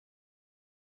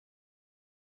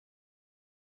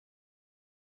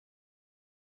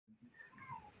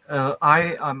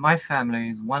My family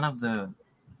is one of the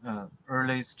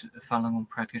earliest Falun Gong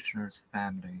practitioners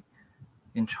family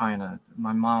in China.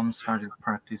 My mom started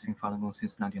practicing Falun Gong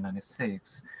since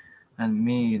 1996, and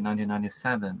me in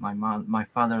 1997. My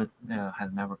father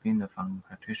has never been a Falun Gong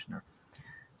practitioner.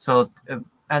 So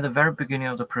at the very beginning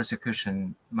of the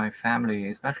persecution, my family,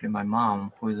 especially my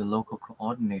mom, who is a local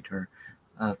coordinator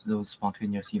of those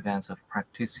spontaneous events of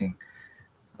practicing,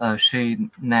 she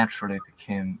naturally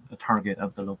became a target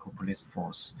of the local police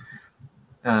force.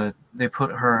 They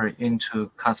put her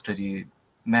into custody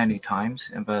many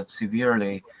times, but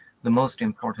severely. The most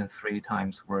important three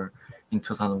times were in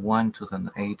 2001,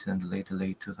 2008, and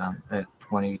lately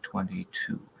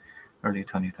 2022, early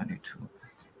 2022.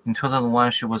 In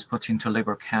 2001, she was put into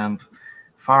labor camp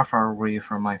far, far away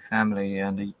from my family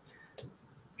and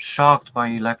shocked by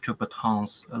electric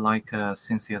batons, like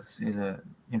Cynthia's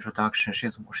introduction.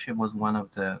 She was one of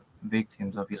the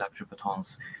victims of electric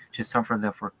batons. She suffered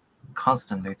that for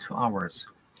constantly 2 hours,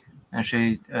 and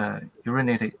she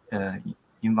urinated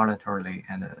involuntarily,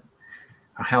 and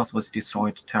her health was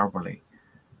destroyed terribly.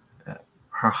 Uh,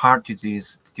 Her heart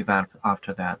disease developed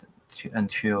after that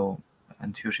until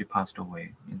she passed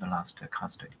away in the last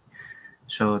custody.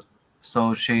 So,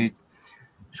 so she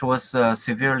was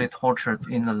severely tortured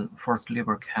in the first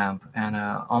labor camp and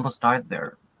almost died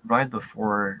there. Right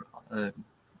before uh,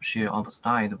 she almost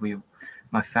died,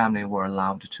 my family were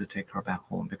allowed to take her back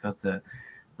home because the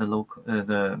local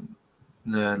the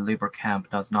labor camp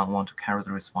does not want to carry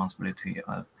the responsibility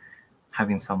of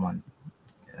having someone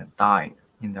die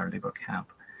in their labor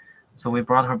camp. So we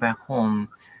brought her back home.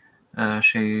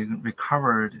 She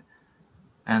recovered,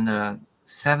 and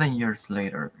 7 years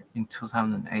later, in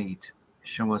 2008,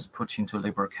 she was put into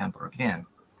labor camp again,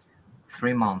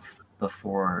 3 months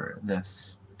before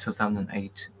this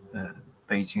 2008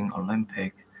 Beijing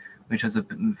Olympic, which is a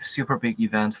super big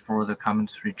event for the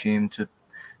communist regime to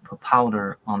put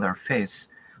powder on their face.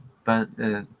 But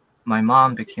my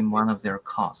mom became one of their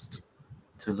costs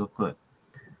to look good.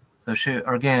 So she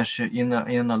in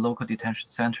a local detention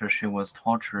center, she was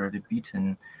tortured,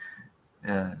 beaten,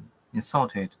 uh,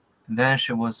 insulted. Then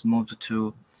she was moved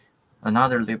to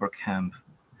another labor camp,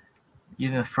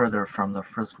 even further from the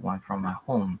first one from my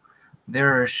home.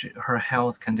 There, her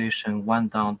health condition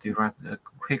went down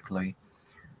quickly.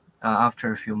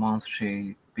 After a few months,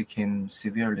 she became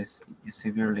severely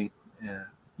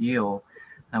ill,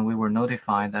 and we were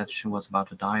notified that she was about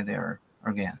to die there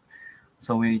again.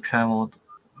 So we drove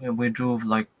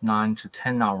like 9 to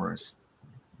 10 hours,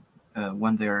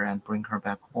 went there and bring her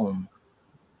back home.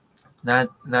 That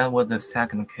was the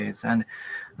second case, and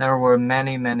there were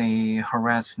many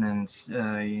harassments,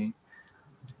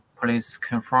 police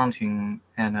confronting,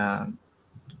 and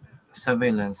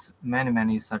surveillance.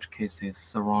 Many such cases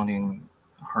surrounding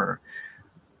her.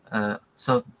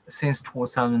 So since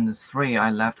 2003,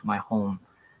 I left my home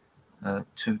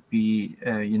to be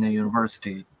in a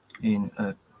university in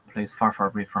a place far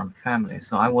away from family.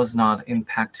 So I was not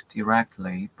impacted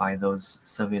directly by those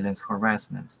surveillance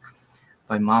harassments,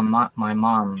 but my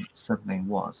mom certainly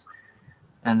was.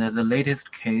 And the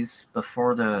latest case,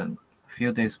 before the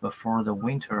few days before the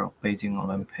Winter Beijing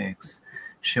Olympics,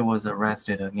 she was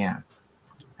arrested again,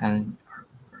 and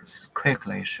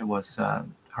quickly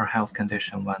her health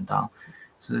condition went down.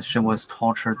 So she was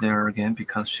tortured there again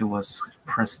because she was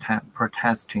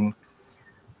protesting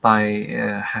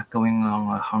by going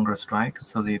on a hunger strike.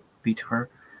 So they beat her,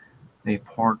 they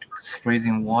poured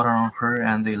freezing water on her,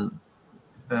 and they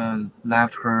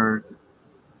left her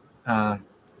uh,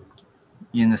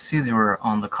 in a seizure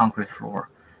on the concrete floor.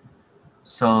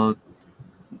 So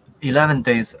 11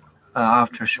 days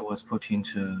after she was put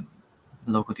into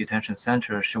local detention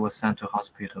center, she was sent to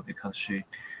hospital because she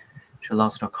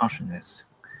lost her consciousness,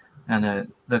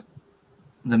 and the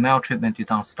maltreatment did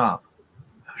not stop.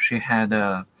 She had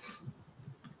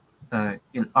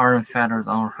iron fetters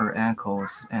on her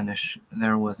ankles, and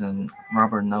there was a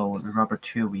rubber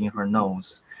tube in her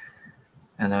nose,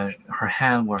 and her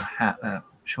hand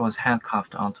she was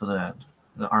handcuffed onto the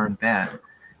iron bed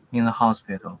in the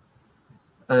hospital.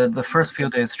 The first few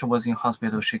days she was in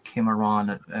hospital, she came around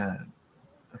a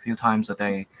few times a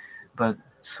day, but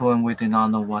soon we did not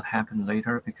know what happened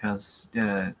later because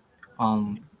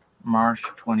on March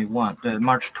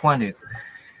 20th,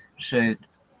 she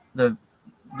the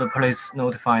the police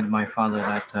notified my father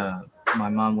that my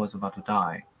mom was about to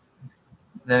die.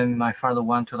 Then my father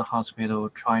went to the hospital,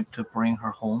 tried to bring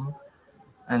her home,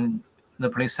 and the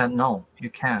police said no, you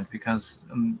can't because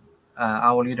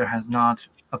our leader has not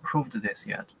approved this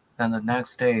yet. Then the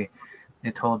next day,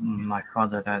 they told my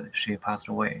father that she passed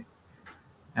away,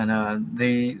 and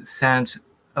they sent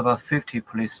about 50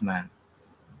 policemen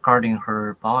guarding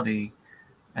her body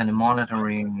and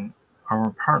monitoring our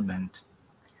apartment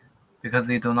because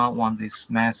they do not want this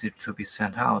message to be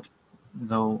sent out,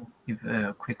 though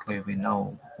quickly we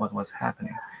know what was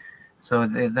happening. So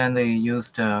then they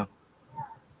used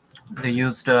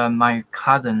my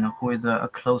cousin, who is a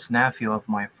close nephew of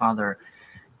my father,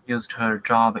 used her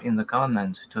job in the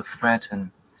government to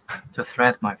threaten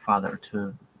my father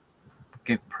to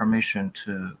give permission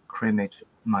to cremate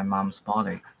my mom's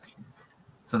body.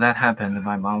 So that happened.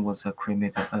 My mom was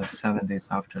cremated 7 days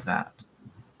after that.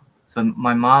 So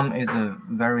my mom is a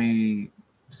very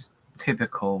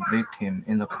typical victim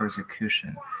in the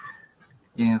persecution.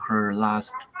 In her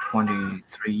last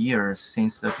 23 years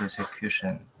since the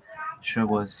persecution, she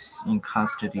was in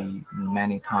custody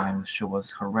many times. She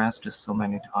was harassed so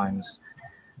many times,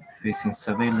 facing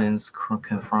surveillance,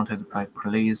 confronted by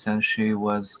police, and she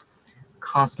was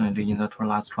constantly, in the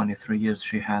last 23 years,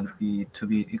 she had to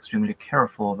be extremely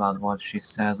careful about what she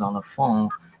says on the phone,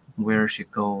 where she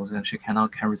goes, and she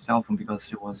cannot carry cell phone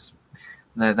because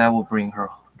that will bring her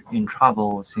in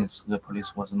trouble since the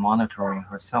police was monitoring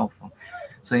her cell phone.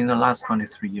 So in the last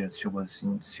 23 years, she was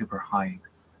in super high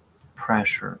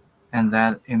pressure, and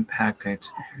that impacted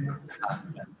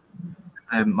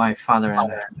my father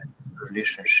and her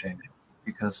relationship,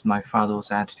 because my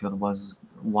father's attitude was,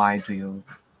 why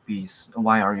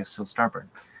are you so stubborn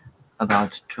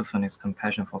about truthfulness,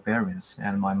 compassion, forbearance?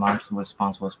 And my mom's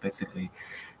response was basically,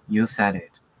 you said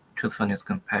it, truthfulness,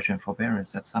 compassion,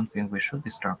 forbearance, that's something we should be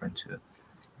stubborn to.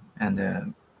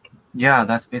 And yeah,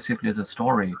 that's basically the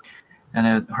story.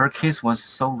 And her case was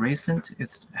so recent,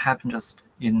 it happened just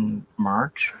in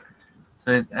March.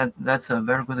 So that's a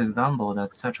very good example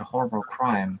that such a horrible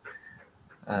crime,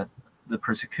 the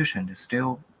persecution is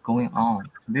still going on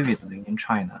vividly in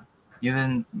China,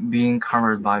 even being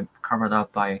covered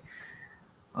up by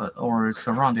or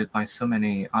surrounded by so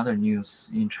many other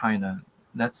news in China.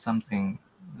 That's something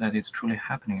that is truly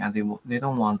happening, and they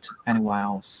don't want anyone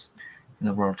else in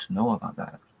the world to know about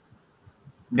that.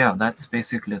 Yeah, that's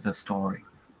basically the story.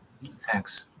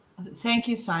 Thanks. Thank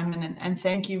you, Simon, and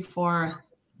thank you for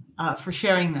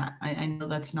sharing that. I know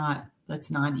that's not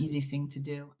an easy thing to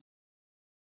do.